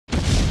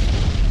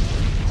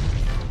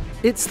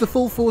It's the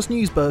Full Force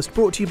News Burst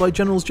brought to you by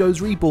GeneralsJoes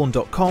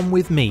Reborn.com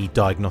with me,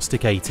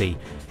 Diagnostic 80.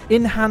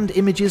 In-hand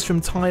images from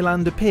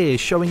Thailand appear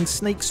showing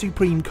Snake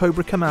Supreme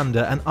Cobra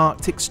Commander and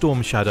Arctic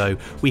Storm Shadow.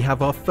 We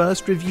have our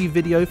first review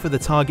video for the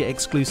Target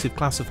exclusive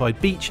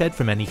classified beachhead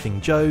from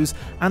Anything Joe's,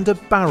 and a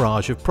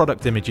barrage of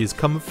product images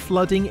come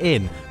flooding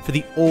in for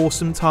the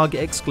awesome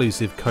Target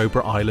exclusive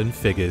Cobra Island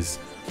figures.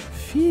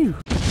 Phew.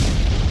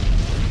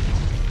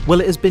 Well,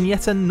 it has been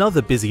yet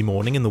another busy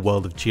morning in the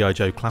world of G.I.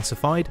 Joe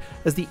Classified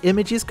as the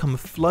images come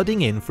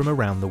flooding in from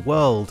around the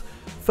world.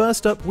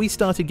 First up, we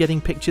started getting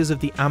pictures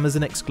of the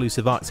Amazon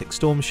exclusive Arctic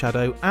Storm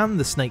Shadow and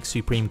the Snake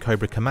Supreme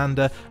Cobra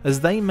Commander as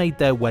they made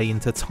their way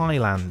into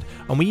Thailand,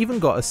 and we even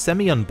got a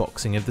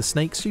semi-unboxing of the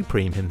Snake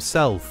Supreme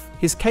himself.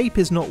 His cape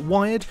is not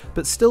wired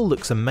but still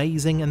looks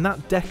amazing, and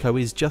that deco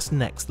is just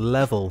next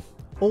level.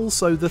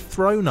 Also, the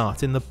throne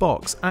art in the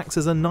box acts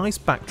as a nice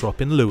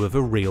backdrop in lieu of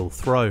a real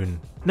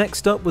throne.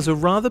 Next up was a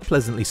rather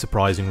pleasantly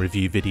surprising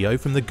review video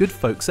from the good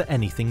folks at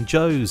Anything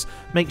Joe's.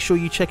 Make sure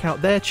you check out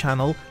their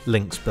channel,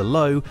 links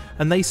below,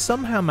 and they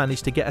somehow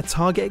managed to get a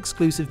Target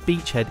exclusive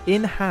beachhead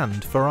in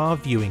hand for our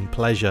viewing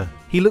pleasure.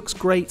 He looks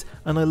great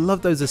and I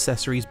love those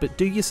accessories, but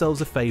do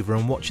yourselves a favour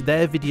and watch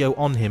their video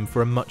on him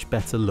for a much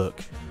better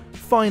look.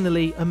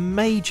 Finally, a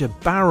major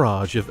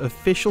barrage of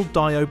official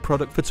Dio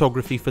product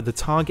photography for the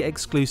Target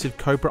exclusive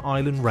Cobra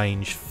Island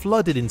range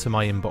flooded into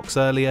my inbox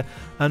earlier,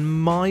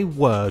 and my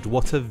word,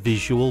 what a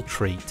visual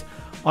treat.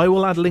 I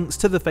will add links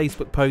to the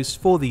Facebook posts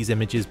for these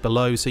images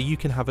below so you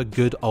can have a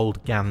good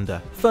old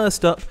gander.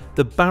 First up,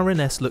 the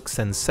Baroness looks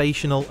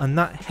sensational, and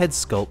that head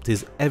sculpt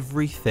is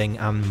everything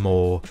and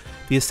more.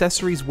 The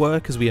accessories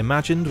work as we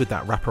imagined with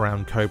that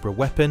wraparound Cobra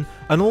weapon,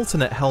 an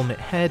alternate helmet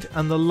head,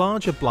 and the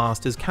larger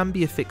blasters can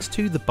be affixed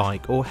to the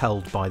bike or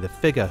held by the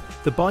figure.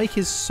 The bike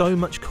is so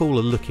much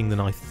cooler looking than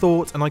I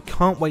thought, and I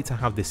can't wait to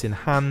have this in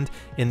hand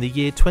in the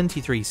year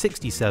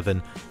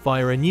 2367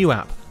 via a new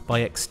app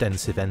by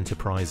Extensive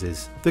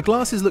Enterprises. The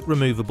glasses look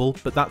removable,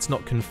 but that's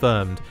not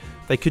confirmed.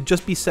 They could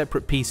just be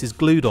separate pieces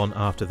glued on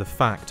after the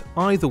fact.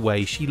 Either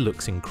way, she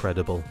looks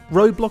incredible.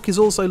 Roadblock is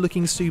also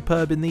looking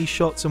superb in these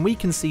shots, and we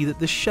can see that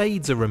the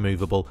shades are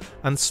removable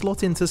and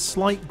slot into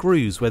slight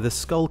grooves where the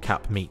skull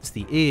cap meets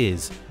the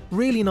ears.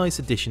 Really nice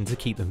addition to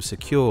keep them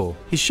secure.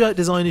 His shirt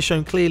design is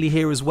shown clearly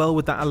here as well,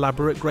 with that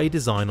elaborate grey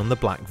design on the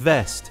black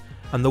vest,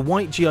 and the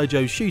white G.I.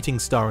 Joe shooting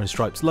star and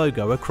stripes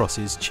logo across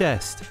his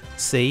chest.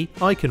 See,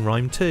 I can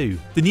rhyme too.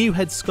 The new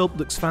head sculpt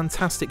looks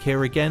fantastic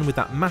here again with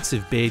that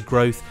massive beard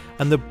growth,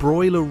 and the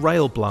broiler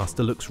rail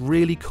blaster looks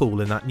really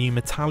cool in that new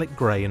metallic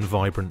grey and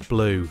vibrant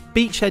blue.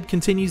 Beachhead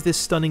continues this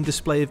stunning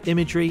display of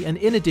imagery, and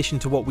in addition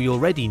to what we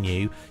already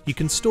knew, you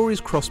can store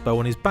his crossbow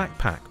on his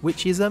backpack,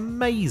 which is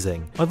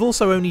amazing. I've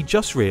also only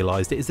just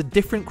realised it is a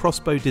different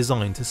crossbow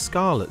design to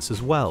Scarlet's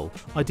as well.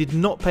 I did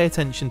not pay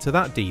attention to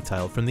that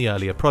detail from the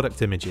earlier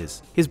product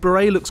images. His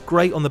beret looks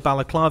great on the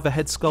balaclava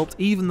head sculpt,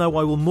 even though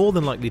I will more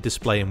than likely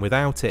display him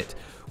without it.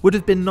 Would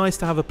have been nice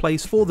to have a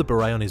place for the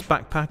beret on his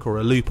backpack or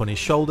a loop on his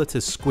shoulder to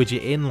squidge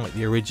it in like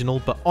the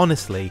original, but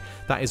honestly,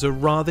 that is a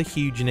rather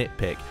huge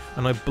nitpick,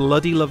 and I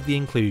bloody love the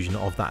inclusion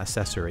of that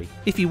accessory.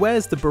 If he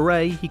wears the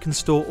beret, he can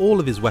store all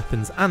of his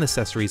weapons and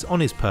accessories on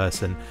his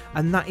person,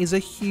 and that is a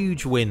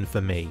huge win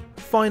for me.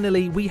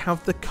 Finally, we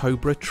have the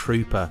Cobra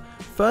Trooper.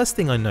 First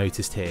thing I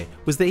noticed here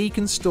was that he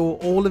can store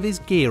all of his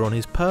gear on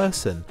his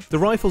person. The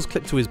rifle's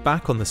clipped to his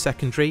back on the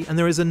secondary, and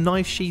there is a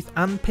knife sheath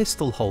and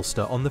pistol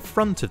holster on the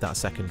front of that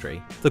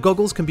secondary. The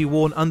goggles can be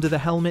worn under the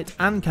helmet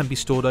and can be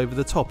stored over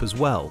the top as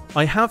well.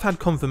 I have had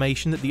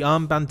confirmation that the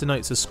armband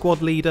denotes a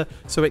squad leader,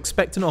 so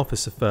expect an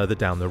officer further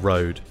down the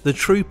road. The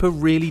Trooper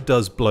really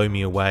does blow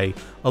me away,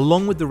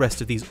 along with the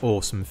rest of these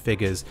awesome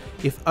figures.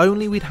 If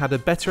only we'd had a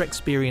better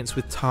experience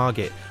with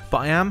Target, but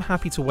I am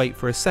happy to wait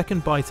for a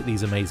second bite at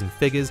these amazing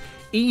figures,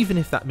 even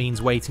if that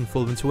means waiting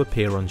for them to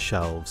appear on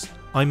shelves.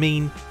 I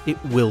mean, it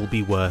will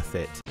be worth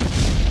it.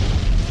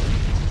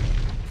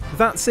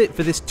 That's it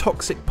for this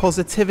toxic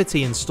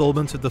positivity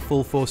installment of the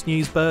Full Force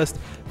News Burst.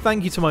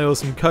 Thank you to my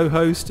awesome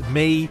co-host,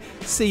 me.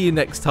 See you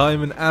next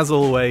time, and as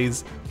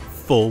always,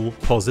 full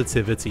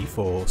positivity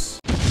force.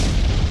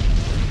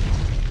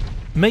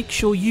 Make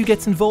sure you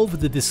get involved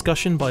with the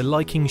discussion by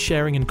liking,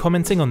 sharing and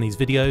commenting on these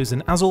videos,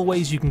 and as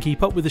always you can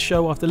keep up with the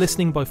show after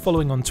listening by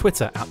following on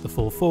Twitter at The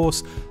Full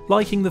Force,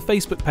 liking the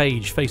Facebook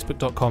page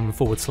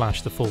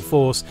facebook.com/The Full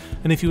Force,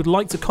 and if you would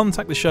like to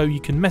contact the show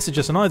you can message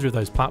us on either of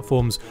those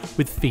platforms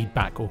with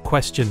feedback or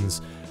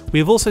questions. We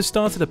have also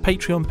started a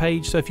Patreon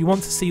page, so if you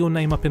want to see your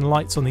name up in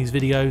lights on these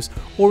videos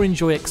or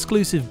enjoy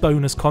exclusive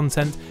bonus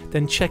content,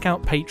 then check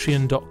out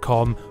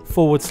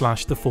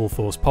patreon.com/The Full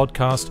Force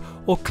Podcast,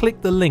 or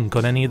click the link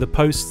on any of the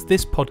posts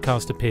this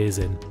podcast appears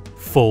in.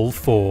 Full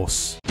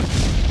Force.